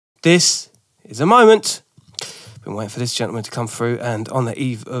This is a moment. Been waiting for this gentleman to come through, and on the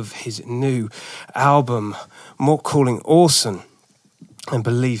eve of his new album, More Calling Awesome. And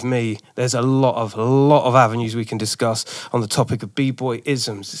believe me, there's a lot of avenues we can discuss on the topic of b-boy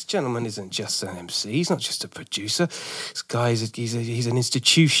isms. This gentleman isn't just an MC. He's not just a producer. This guy he's an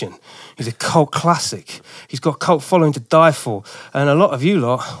institution. He's a cult classic. He's got a cult following to die for. And a lot of you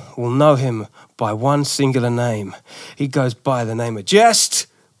lot will know him by one singular name. He goes by the name of JEHST.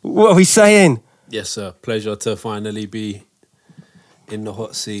 What are we saying? Yes, sir. Pleasure to finally be in the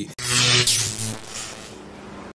hot seat.